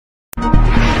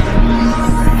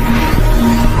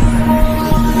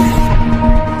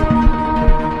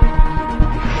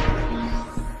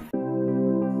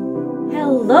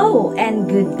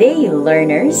Good day,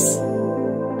 learners!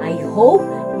 I hope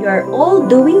you are all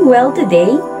doing well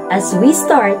today as we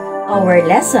start our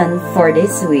lesson for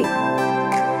this week.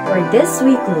 For this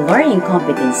week learning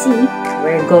competency,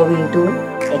 we're going to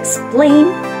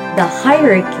explain the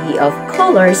hierarchy of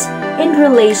colors in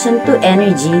relation to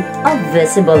energy of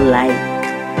visible light.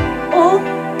 O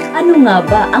ano nga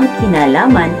ba ang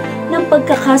kinalaman ng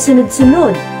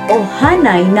pagkakasunod-sunod o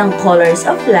hanay ng colors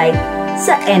of light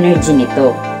sa energy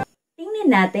nito?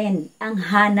 Natin ang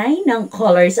hanay ng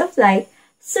colors of light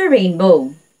sa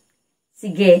rainbow.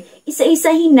 Sige,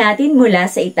 isa-isahin natin mula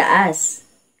sa itaas.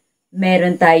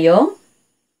 Meron tayong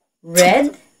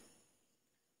red,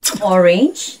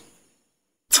 orange,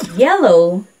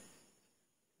 yellow,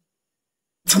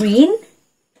 green,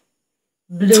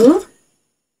 blue,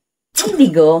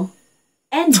 indigo,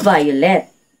 and violet.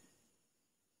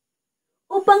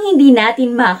 Upang hindi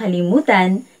natin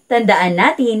makalimutan, tandaan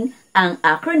natin ang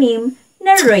acronym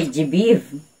na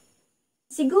RGBIV.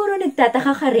 Siguro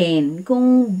nagtataka ka rin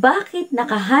kung bakit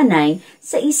nakahanay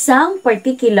sa isang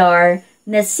particular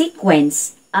na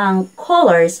sequence ang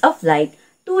colors of light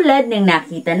tulad ng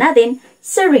nakita natin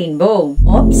sa rainbow.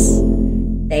 Oops!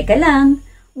 Teka lang,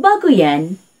 bago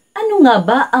yan, ano nga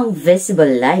ba ang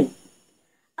visible light?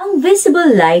 Ang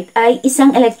visible light ay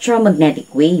isang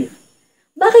electromagnetic wave.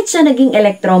 Bakit siya naging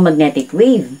electromagnetic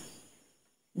wave?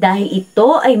 Dahil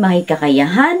ito ay may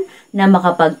kakayahan na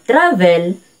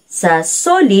makapag-travel sa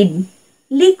solid,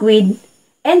 liquid,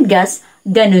 and gas,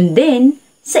 ganun din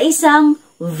sa isang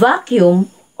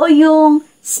vacuum o yung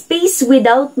space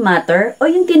without matter o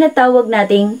yung tinatawag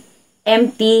nating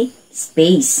empty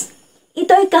space.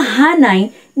 Ito ay kahanay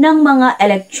ng mga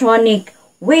electronic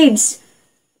waves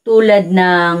tulad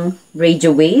ng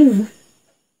radio wave,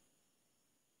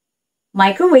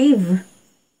 microwave,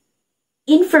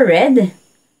 infrared,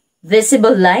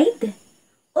 visible light,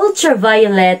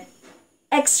 ultraviolet,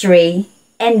 X-ray,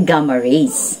 and gamma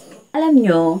rays. Alam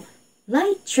nyo,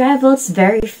 light travels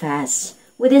very fast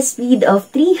with a speed of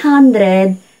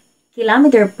 300 km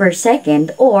per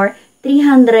second or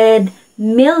 300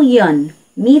 million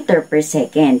meter per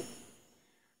second.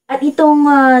 At itong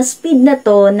speed na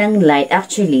to ng light,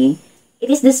 actually, it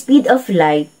is the speed of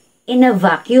light in a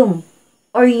vacuum.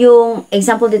 Or yung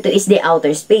example dito is the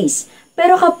outer space.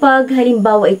 Pero kapag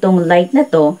halimbawa itong light na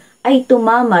to ay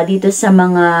tumama dito sa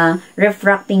mga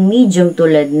refracting medium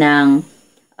tulad ng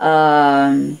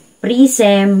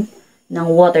prism, ng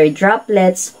water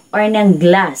droplets, or ng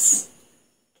glass.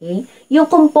 Okay? Yung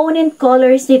component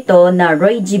colors nito na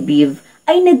RGBIV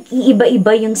ay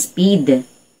nag-iiba-iba yung speed.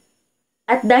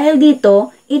 At dahil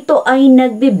dito, ito ay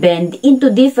nagbe-bend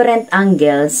into different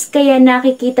angles, kaya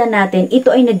nakikita natin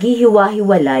ito ay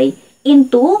naghihiwa-hiwalay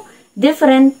into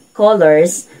different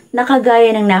colors na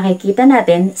kagaya ng nakikita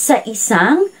natin sa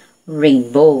isang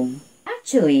rainbow.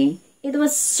 Actually, it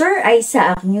was Sir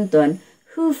Isaac Newton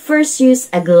who first used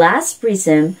a glass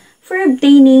prism for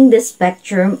obtaining the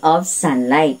spectrum of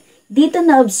sunlight. Dito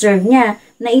na-observe niya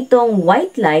na itong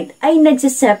white light ay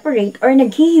nagsiseparate or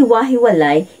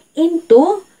naghihiwa-hiwalay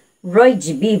into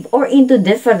RGBIV or into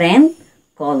different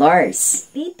colors.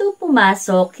 Dito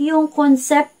pumasok yung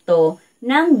konsepto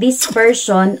ng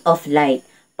dispersion of light.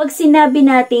 Pag sinabi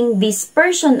nating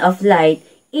dispersion of light,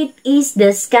 it is the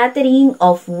scattering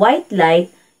of white light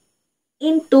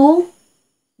into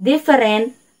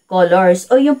different colors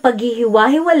o yung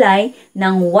paghihiwa-hiwalay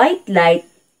ng white light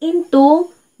into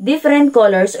different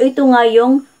colors o ito nga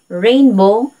yung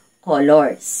rainbow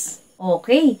colors.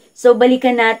 Okay, so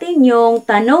balikan natin yung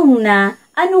tanong na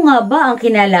ano nga ba ang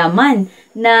kinalaman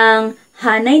ng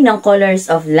hanay ng colors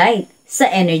of light sa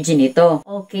energy nito.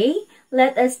 Okay,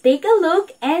 let us take a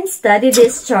look and study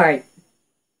this chart.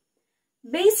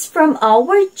 Based from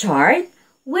our chart,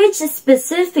 which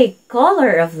specific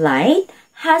color of light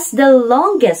has the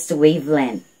longest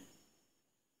wavelength?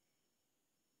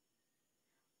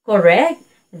 Correct,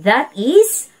 that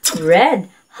is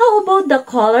red. How about the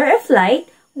color of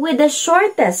light with the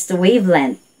shortest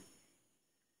wavelength?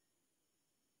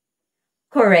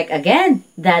 Correct again,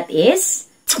 that is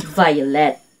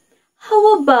violet.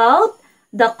 How about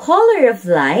the color of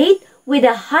light with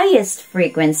the highest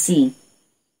frequency?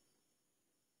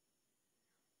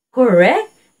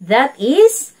 Correct, that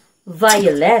is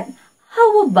violet.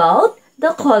 How about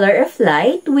the color of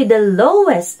light with the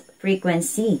lowest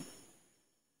frequency?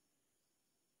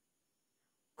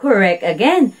 Correct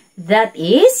again, that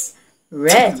is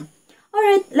red.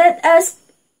 Alright, let us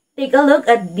take a look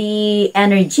at the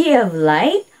energy of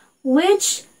light.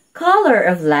 Which color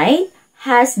of light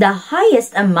has the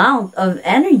highest amount of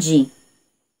energy?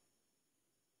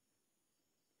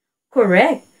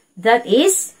 Correct. That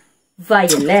is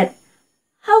violet.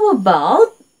 How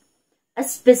about a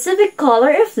specific color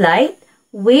of light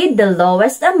with the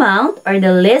lowest amount or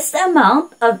the least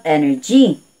amount of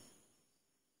energy?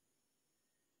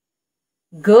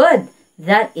 Good.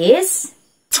 That is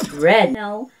red.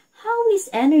 Now, how is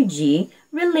energy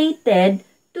related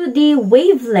to the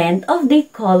wavelength of the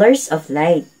colors of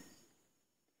light?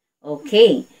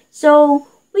 Okay, so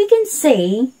we can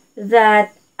say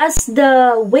that as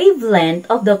the wavelength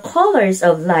of the colors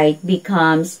of light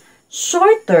becomes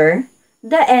shorter,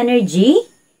 the energy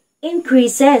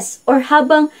increases. Or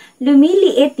habang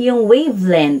lumiliit yung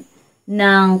wavelength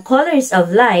ng colors of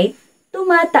light,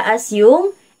 tumataas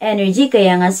yung energy.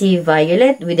 Kaya nga si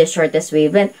violet with the shortest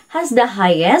wavelength has the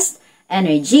highest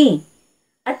energy.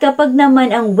 At kapag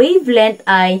naman ang wavelength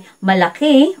ay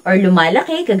malaki or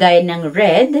lumalaki, kagaya ng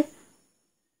red,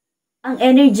 ang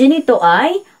energy nito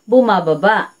ay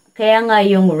bumababa. Kaya nga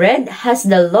yung red has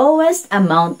the lowest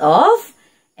amount of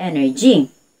energy.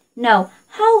 Now,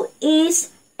 how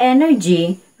is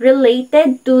energy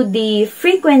related to the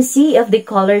frequency of the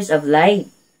colors of light?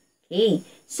 Okay,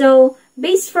 so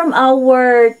based from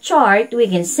our chart, we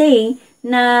can say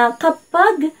na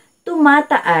kapag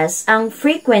tumataas ang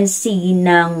frequency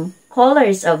ng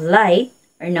colors of light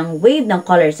or ng wave ng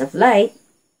colors of light,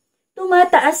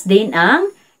 tumataas din ang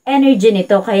energy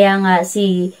nito. Kaya nga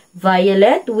si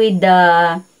violet with the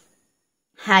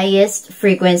highest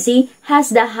frequency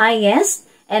has the highest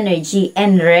energy,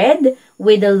 and red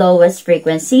with the lowest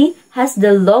frequency has the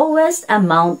lowest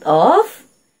amount of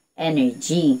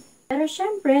energy. Pero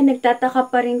syempre,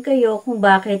 nagtataka pa rin kayo kung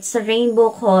bakit sa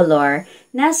rainbow color,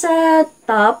 nasa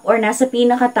top or nasa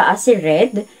pinakataas si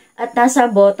red at nasa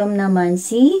bottom naman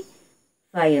si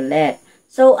violet.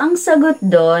 So, ang sagot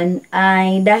doon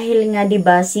ay dahil nga 'di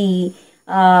ba si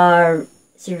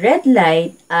red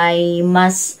light ay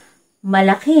mas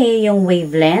malaki yung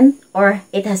wavelength or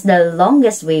it has the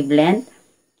longest wavelength,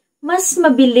 mas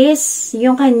mabilis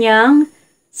yung kanyang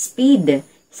speed.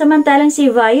 Samantalang si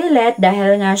violet,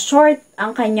 dahil nga short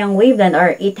ang kanyang wavelength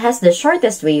or it has the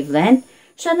shortest wavelength,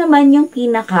 siya naman yung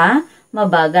pinaka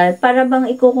mabagal. Para bang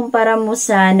ikukumpara mo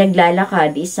sa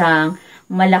naglalakad, isang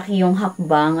malaki yung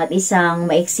hakbang at isang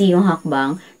maiksi yung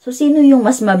hakbang. So, sino yung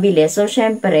mas mabilis? So,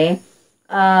 syempre,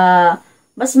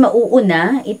 mas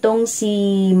mauuna itong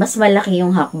si mas malaki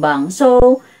yung hakbang.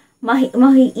 So,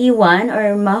 mahiiwan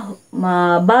or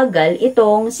mabagal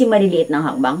itong si maliliit ng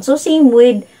hakbang. So, same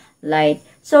with light.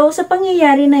 So, sa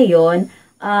pangyayari na yon,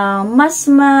 mas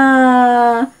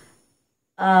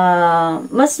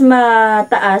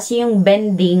mataas yung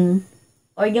bending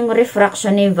or yung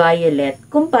refraction ni violet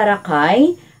kumpara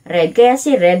kay red. Kaya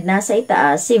si red nasa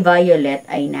itaas, si violet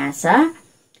ay nasa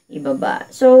ibaba.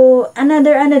 So,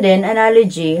 another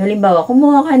analogy, halimbawa,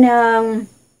 kumuha ka ng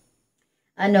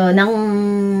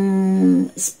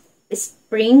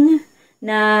spring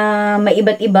na may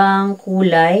iba't ibang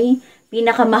kulay.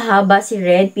 Pinakamahaba si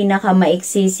red,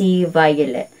 pinakamaiksi si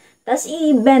violet. Tapos,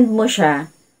 i-bend mo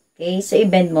siya. Okay? So,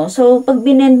 i-bend mo. So, pag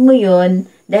binend mo yun,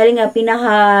 dahil nga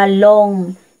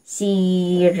pinaka-long si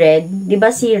red, di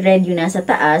ba si red yung nasa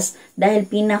taas, dahil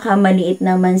pinakamaliit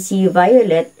naman si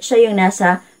violet, siya yung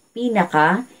nasa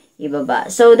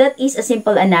pinaka-ibaba. So, that is a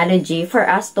simple analogy for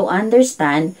us to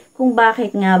understand kung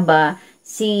bakit nga ba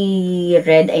si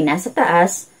red ay nasa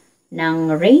taas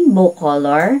ng rainbow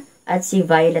color at si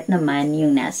violet naman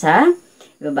yung nasa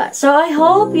ibaba. So, I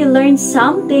hope you learned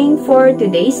something for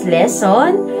today's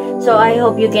lesson. So, I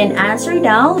hope you can answer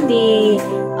now the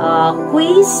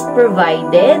quiz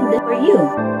provided for you.